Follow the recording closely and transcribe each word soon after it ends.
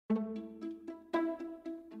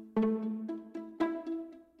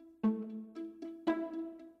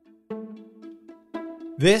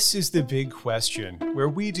This is The Big Question, where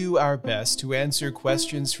we do our best to answer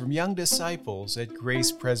questions from young disciples at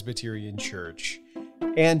Grace Presbyterian Church,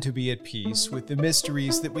 and to be at peace with the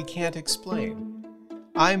mysteries that we can't explain.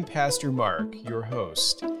 I'm Pastor Mark, your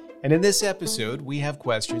host, and in this episode we have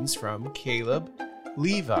questions from Caleb,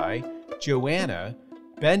 Levi, Joanna,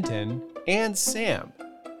 Benton, and Sam.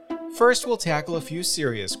 First, we'll tackle a few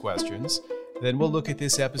serious questions, then we'll look at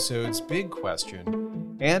this episode's big question,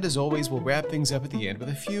 and as always, we'll wrap things up at the end with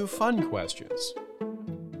a few fun questions.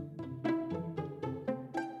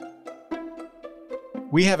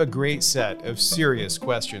 We have a great set of serious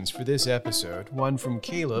questions for this episode, one from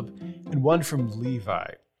Caleb and one from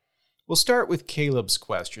Levi. We'll start with Caleb's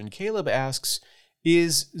question. Caleb asks,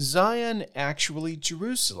 is Zion actually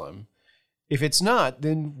Jerusalem? If it's not,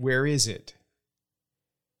 then where is it?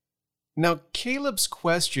 Now, Caleb's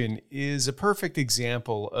question is a perfect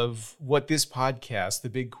example of what this podcast, The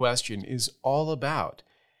Big Question, is all about.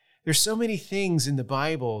 There's so many things in the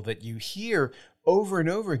Bible that you hear over and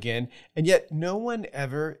over again, and yet no one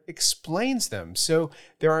ever explains them. So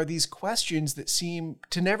there are these questions that seem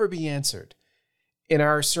to never be answered. In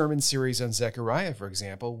our sermon series on Zechariah, for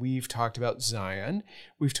example, we've talked about Zion,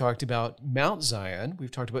 we've talked about Mount Zion,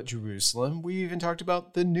 we've talked about Jerusalem, we even talked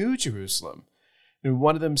about the New Jerusalem. And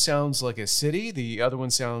one of them sounds like a city, the other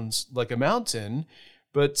one sounds like a mountain,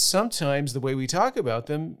 but sometimes the way we talk about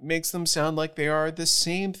them makes them sound like they are the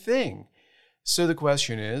same thing. So the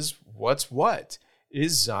question is, what's what?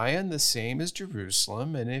 Is Zion the same as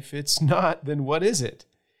Jerusalem? And if it's not, then what is it?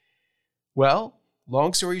 Well,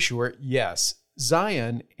 long story short, yes,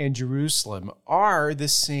 Zion and Jerusalem are the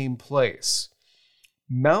same place.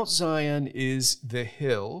 Mount Zion is the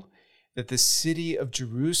hill that the city of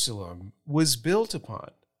Jerusalem was built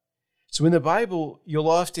upon. So in the Bible, you'll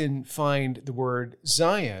often find the word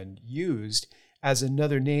Zion used as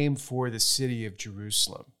another name for the city of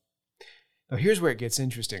Jerusalem. Now here's where it gets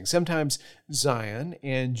interesting. Sometimes Zion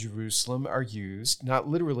and Jerusalem are used, not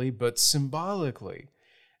literally, but symbolically,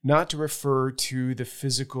 not to refer to the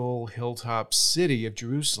physical hilltop city of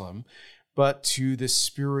Jerusalem, but to the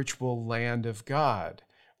spiritual land of God,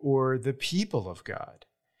 or the people of God.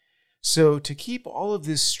 So to keep all of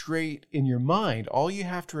this straight in your mind, all you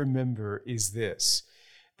have to remember is this.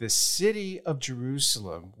 The city of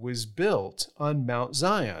Jerusalem was built on Mount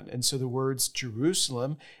Zion, and so the words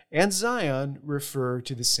Jerusalem and Zion refer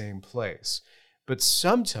to the same place. But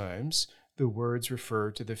sometimes the words refer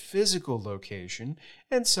to the physical location,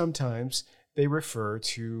 and sometimes they refer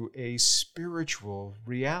to a spiritual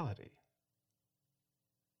reality.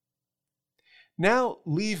 Now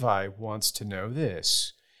Levi wants to know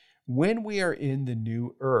this. When we are in the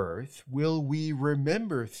new earth, will we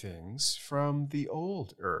remember things from the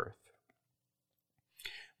old earth?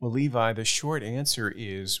 Well, Levi, the short answer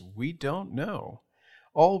is we don't know.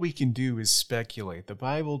 All we can do is speculate. The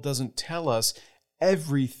Bible doesn't tell us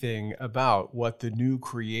everything about what the new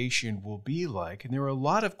creation will be like. And there are a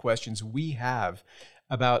lot of questions we have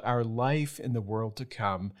about our life in the world to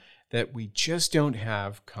come that we just don't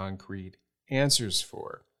have concrete answers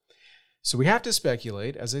for. So we have to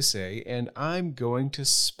speculate, as I say, and I'm going to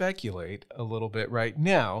speculate a little bit right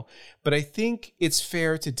now, but I think it's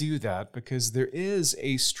fair to do that because there is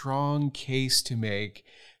a strong case to make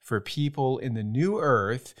for people in the new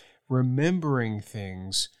earth remembering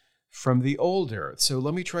things from the old earth. So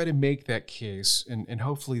let me try to make that case, and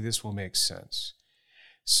hopefully this will make sense.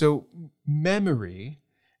 So memory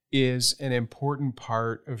is an important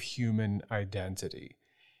part of human identity.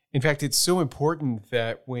 In fact, it's so important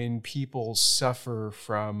that when people suffer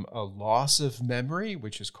from a loss of memory,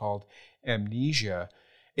 which is called amnesia,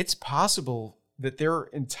 it's possible that their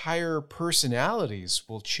entire personalities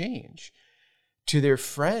will change. To their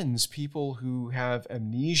friends, people who have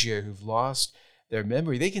amnesia, who've lost their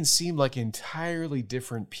memory, they can seem like entirely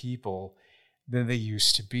different people than they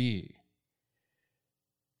used to be.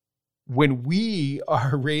 When we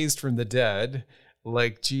are raised from the dead,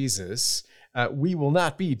 like Jesus, we will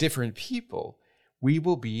not be different people. We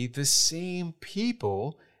will be the same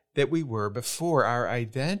people that we were before. Our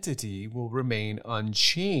identity will remain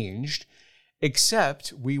unchanged,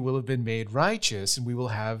 except we will have been made righteous and we will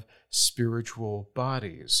have spiritual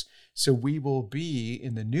bodies. So we will be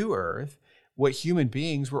in the new earth what human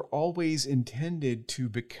beings were always intended to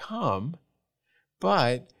become,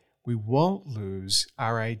 but we won't lose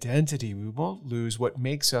our identity. We won't lose what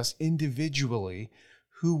makes us individually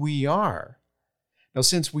who we are. Now,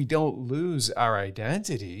 since we don't lose our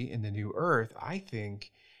identity in the new earth, I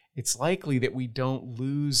think it's likely that we don't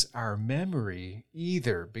lose our memory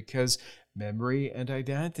either, because memory and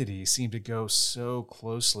identity seem to go so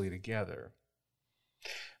closely together.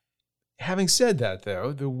 Having said that,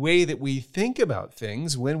 though, the way that we think about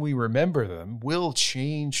things when we remember them will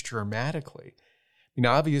change dramatically.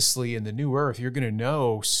 Obviously, in the new earth, you're going to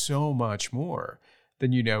know so much more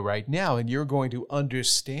than you know right now, and you're going to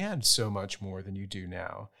understand so much more than you do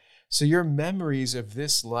now. So your memories of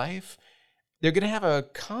this life, they're going to have a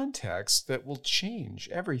context that will change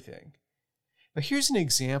everything. Now, here's an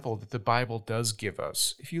example that the Bible does give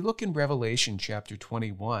us. If you look in Revelation chapter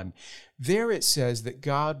 21, there it says that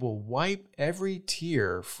God will wipe every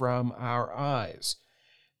tear from our eyes,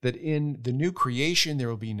 that in the new creation there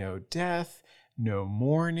will be no death, no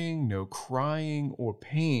mourning, no crying or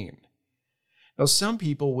pain. Now, some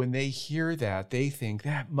people, when they hear that, they think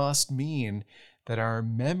that must mean that our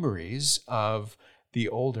memories of the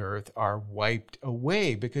old earth are wiped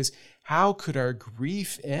away, because how could our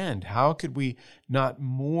grief end? How could we not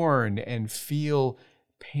mourn and feel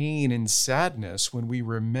pain and sadness when we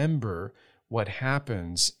remember what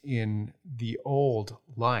happens in the old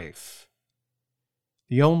life?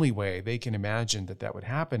 The only way they can imagine that that would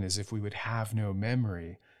happen is if we would have no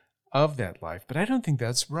memory of that life. But I don't think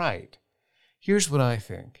that's right. Here's what I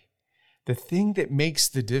think. The thing that makes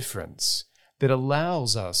the difference, that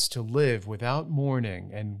allows us to live without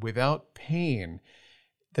mourning and without pain,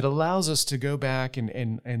 that allows us to go back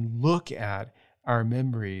and look at our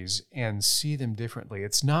memories and see them differently.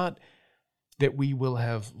 It's not that we will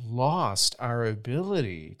have lost our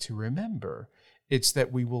ability to remember. It's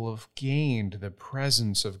that we will have gained the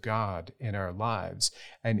presence of God in our lives.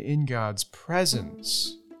 And in God's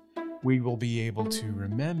presence, we will be able to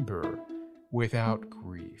remember without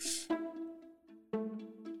grief.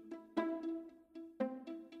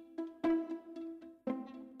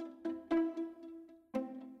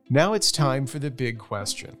 Now it's time for the big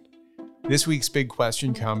question. This week's big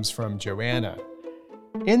question comes from Joanna.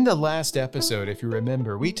 In the last episode, if you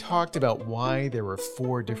remember, we talked about why there were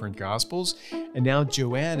 4 different Gospels, and now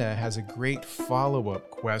Joanna has a great follow-up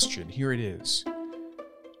question. Here it is.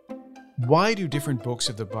 Why do different books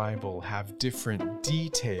of the Bible have different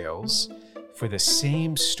details for the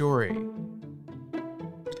same story?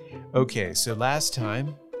 Okay, so last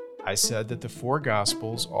time I said that the 4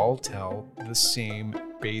 Gospels all tell the same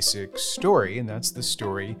basic story, and that's the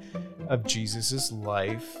story of Jesus'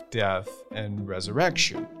 life, death, and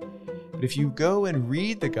resurrection. But if you go and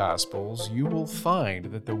read the Gospels, you will find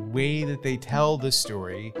that the way that they tell the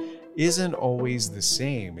story isn't always the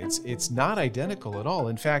same. It's not identical at all.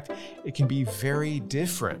 In fact, it can be very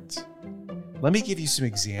different. Let me give you some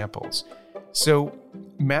examples. So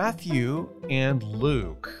Matthew and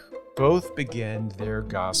Luke both begin their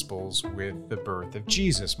Gospels with the birth of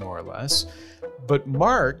Jesus, more or less. But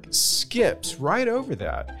Mark skips right over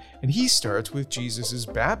that, and he starts with Jesus'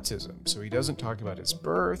 baptism. So he doesn't talk about his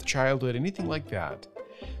birth, childhood, anything like that.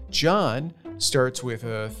 John starts with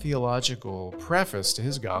a theological preface to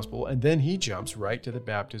his gospel, and then he jumps right to the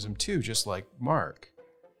baptism too, just like Mark.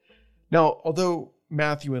 Now, although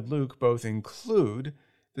Matthew and Luke both include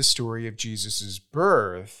the story of Jesus'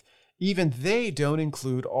 birth, even they don't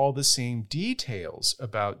include all the same details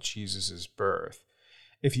about Jesus' birth.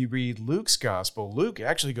 If you read Luke's gospel, Luke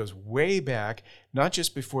actually goes way back, not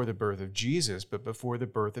just before the birth of Jesus, but before the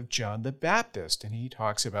birth of John the Baptist. And he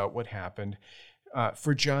talks about what happened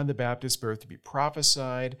for John the Baptist's birth to be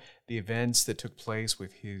prophesied, the events that took place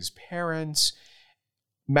with his parents.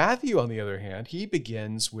 Matthew, on the other hand, he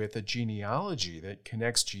begins with a genealogy that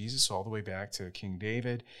connects Jesus all the way back to King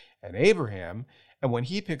David and Abraham. And when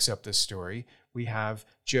he picks up this story, we have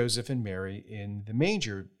Joseph and Mary in the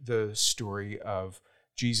manger, the story of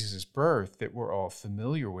Jesus' birth that we're all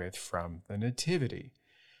familiar with from the Nativity.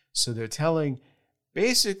 So they're telling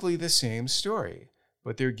basically the same story,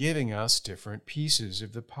 but they're giving us different pieces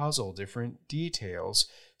of the puzzle, different details.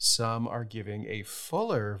 Some are giving a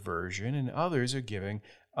fuller version, and others are giving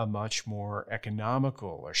a much more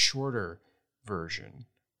economical, a shorter version.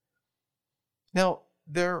 Now,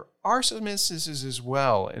 there are some instances as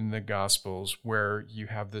well in the Gospels where you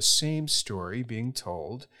have the same story being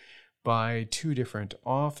told by 2 different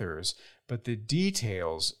authors, but the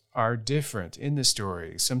details are different in the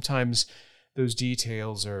story. Sometimes those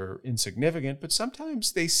details are insignificant, but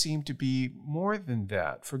sometimes they seem to be more than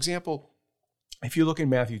that. For example, if you look in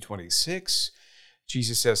Matthew 26,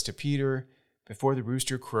 Jesus says to Peter, "Before the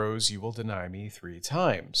rooster crows, you will deny me 3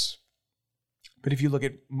 times." But if you look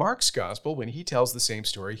at Mark's gospel, when he tells the same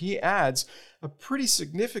story, he adds a pretty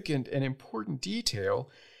significant and important detail.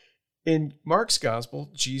 In Mark's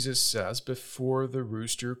gospel, Jesus says, "Before the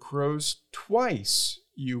rooster crows twice,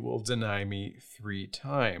 you will deny me 3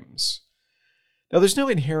 times." Now, there's no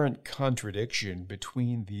inherent contradiction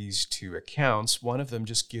between these 2 accounts. One of them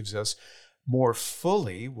just gives us more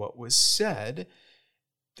fully what was said,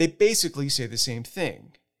 they basically say the same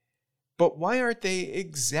thing. But why aren't they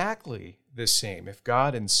exactly the same? If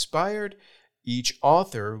God inspired each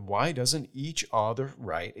author, why doesn't each author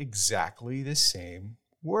write exactly the same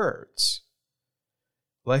words?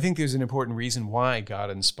 Well, I think there's an important reason why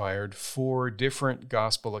God inspired 4 different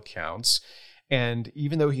gospel accounts, and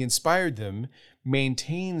even though he inspired them,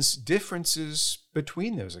 maintains differences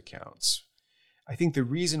between those accounts. I think the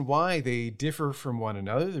reason why they differ from one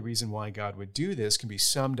another, the reason why God would do this, can be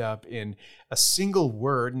summed up in a single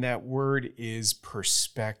word, and that word is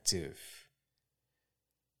perspective.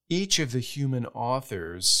 Each of the human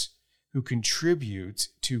authors who contribute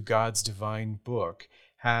to God's divine book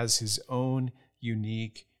has his own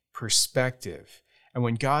unique perspective. And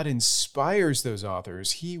when God inspires those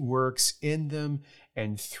authors, he works in them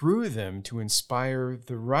and through them to inspire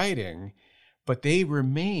the writing, but they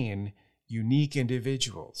remain unique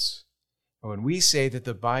individuals. When we say that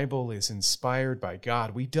the Bible is inspired by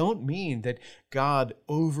God, we don't mean that God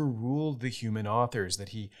overruled the human authors, that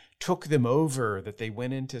he took them over, that they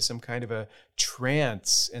went into some kind of a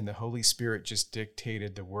trance and the Holy Spirit just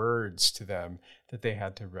dictated the words to them that they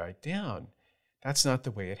had to write down. That's not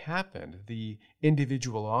the way it happened. The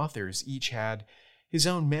individual authors each had his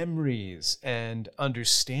own memories and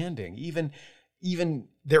understanding, even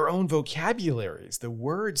their own vocabularies, the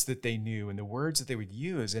words that they knew and the words that they would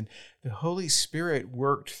use. And the Holy Spirit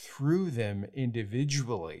worked through them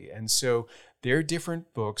individually. And so their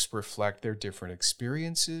different books reflect their different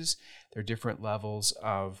experiences, their different levels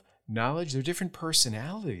of knowledge, their different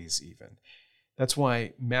personalities even. That's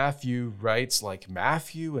why Matthew writes like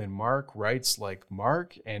Matthew and Mark writes like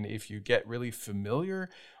Mark. And if you get really familiar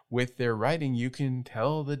with their writing, you can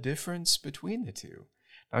tell the difference between the two.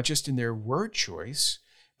 Not just in their word choice,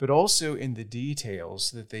 but also in the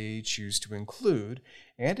details that they choose to include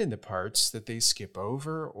and in the parts that they skip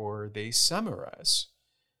over or they summarize.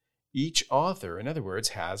 Each author, in other words,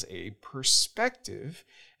 has a perspective,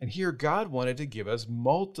 and here God wanted to give us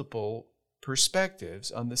multiple perspectives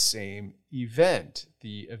on the same event,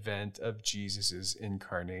 the event of Jesus'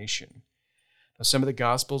 incarnation. Now, some of the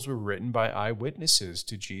Gospels were written by eyewitnesses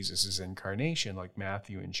to Jesus' incarnation, like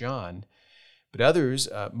Matthew and John. But others,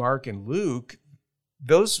 Mark and Luke,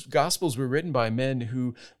 those Gospels were written by men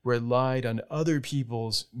who relied on other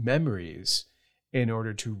people's memories in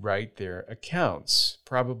order to write their accounts.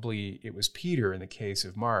 Probably it was Peter in the case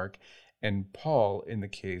of Mark and Paul in the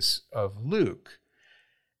case of Luke.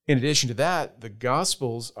 In addition to that, the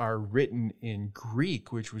Gospels are written in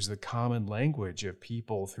Greek, which was the common language of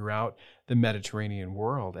people throughout the Mediterranean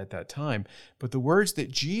world at that time. But the words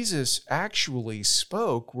that Jesus actually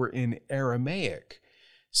spoke were in Aramaic.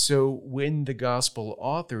 So when the Gospel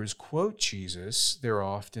authors quote Jesus, they're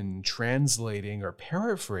often translating or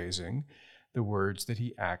paraphrasing the words that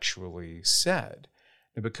he actually said.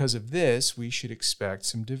 And because of this, we should expect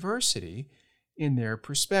some diversity in their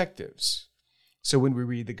perspectives. So when we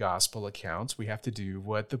read the gospel accounts, we have to do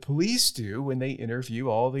what the police do when they interview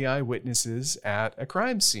all the eyewitnesses at a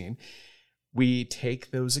crime scene. We take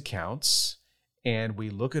those accounts and we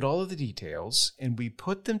look at all of the details and we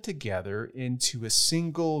put them together into a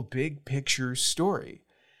single big picture story.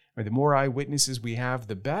 The more eyewitnesses we have,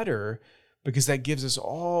 the better, because that gives us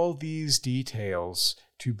all these details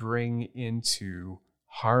to bring into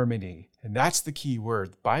harmony. And that's the key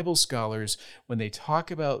word. Bible scholars, when they talk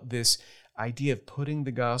about this idea of putting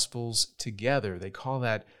the Gospels together, they call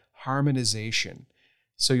that harmonization.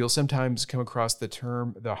 So you'll sometimes come across the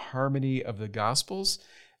term the harmony of the Gospels.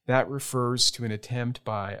 That refers to an attempt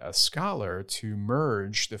by a scholar to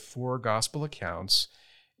merge the 4 Gospel accounts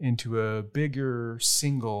into a bigger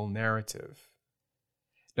single narrative.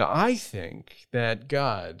 Now, I think that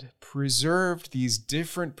God preserved these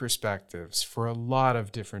different perspectives for a lot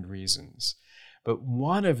of different reasons, but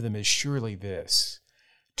one of them is surely this: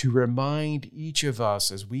 to remind each of us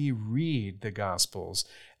as we read the Gospels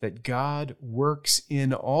that God works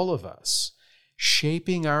in all of us,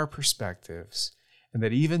 shaping our perspectives, and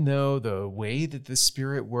that even though the way that the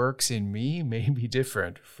Spirit works in me may be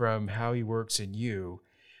different from how he works in you,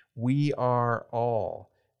 we are all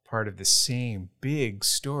part of the same big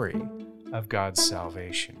story of God's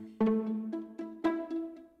salvation.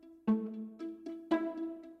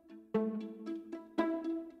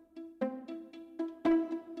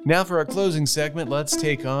 Now for our closing segment, let's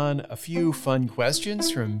take on a few fun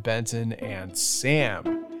questions from Benton and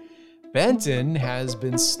Sam. Benton has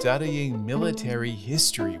been studying military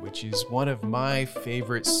history, which is one of my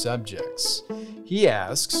favorite subjects. He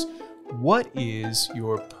asks, what is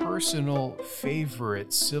your personal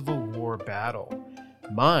favorite Civil War battle?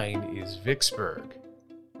 Mine is Vicksburg.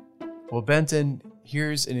 Well, Benton,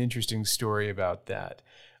 here's an interesting story about that.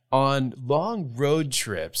 On long road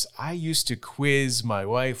trips, I used to quiz my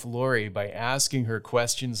wife, Lori, by asking her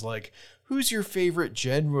questions like, who's your favorite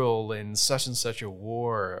general in such and such a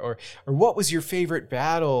war? Or what was your favorite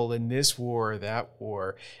battle in this war or that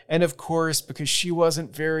war? And of course, because she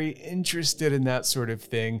wasn't very interested in that sort of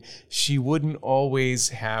thing, she wouldn't always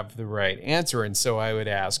have the right answer. And so I would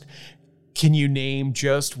ask, can you name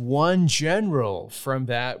just one general from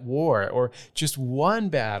that war or just one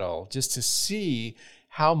battle, just to see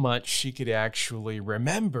how much she could actually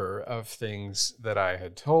remember of things that I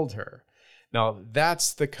had told her? Now,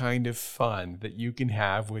 that's the kind of fun that you can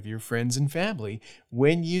have with your friends and family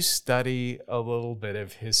when you study a little bit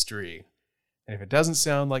of history. And if it doesn't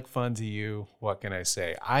sound like fun to you, what can I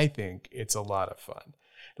say? I think it's a lot of fun.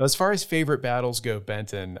 Now, as far as favorite battles go,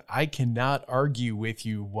 Benton, I cannot argue with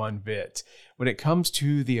you one bit. When it comes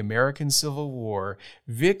to the American Civil War,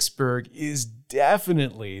 Vicksburg is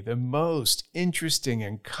definitely the most interesting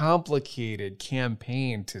and complicated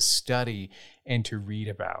campaign to study and to read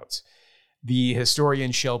about. The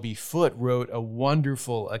historian Shelby Foote wrote a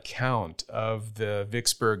wonderful account of the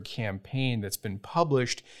Vicksburg campaign that's been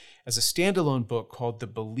published as a standalone book called The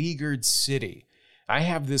Beleaguered City. I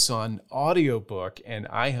have this on audiobook, and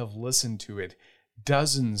I have listened to it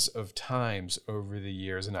dozens of times over the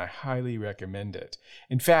years, and I highly recommend it.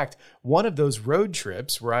 In fact, one of those road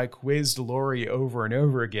trips where I quizzed Lori over and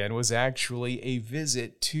over again was actually a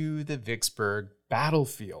visit to the Vicksburg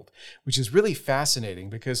battlefield, which is really fascinating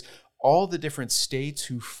because all the different states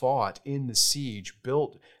who fought in the siege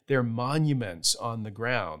built their monuments on the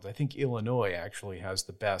ground. I think Illinois actually has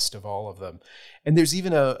the best of all of them. And there's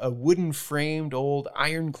even a wooden framed old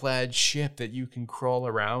ironclad ship that you can crawl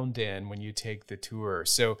around in when you take the tour.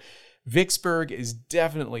 So Vicksburg is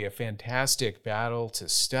definitely a fantastic battle to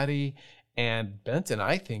study. And Benton,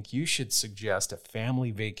 I think you should suggest a family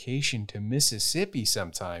vacation to Mississippi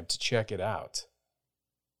sometime to check it out.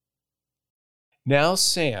 Now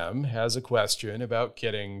Sam has a question about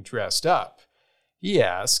getting dressed up. He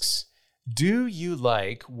asks, do you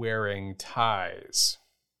like wearing ties?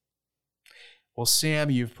 Well, Sam,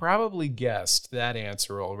 you've probably guessed that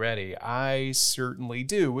answer already. I certainly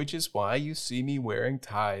do, which is why you see me wearing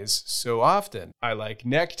ties so often. I like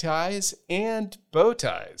neckties and bow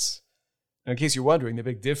ties. Now, in case you're wondering, the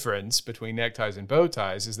big difference between neckties and bow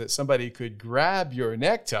ties is that somebody could grab your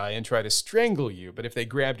necktie and try to strangle you, but if they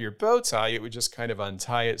grabbed your bow tie, it would just kind of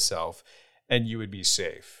untie itself and you would be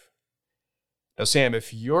safe. Now, Sam,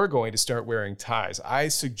 if you're going to start wearing ties, I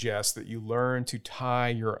suggest that you learn to tie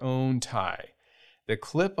your own tie. The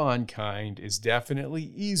clip-on kind is definitely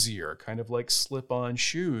easier, kind of like slip-on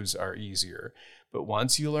shoes are easier, but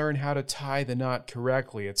once you learn how to tie the knot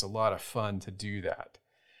correctly, it's a lot of fun to do that.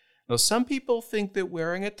 Now, some people think that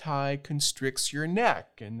wearing a tie constricts your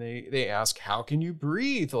neck, and they ask, how can you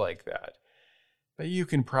breathe like that? But you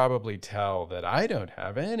can probably tell that I don't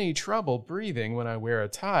have any trouble breathing when I wear a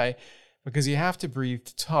tie, because you have to breathe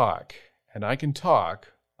to talk, and I can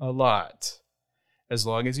talk a lot. As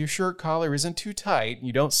long as your shirt collar isn't too tight and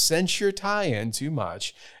you don't cinch your tie in too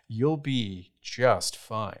much, you'll be just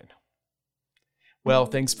fine. Well,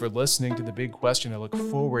 thanks for listening to The Big Question. I look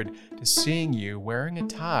forward to seeing you wearing a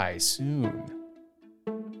tie soon.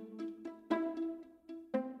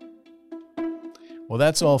 Well,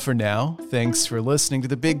 that's all for now. Thanks for listening to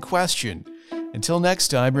The Big Question. Until next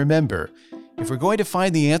time, remember, if we're going to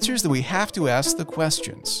find the answers, then we have to ask the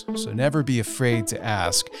questions. So never be afraid to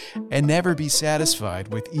ask, and never be satisfied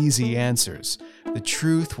with easy answers. The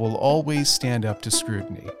truth will always stand up to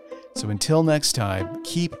scrutiny. So until next time,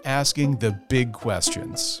 keep asking the big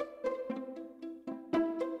questions.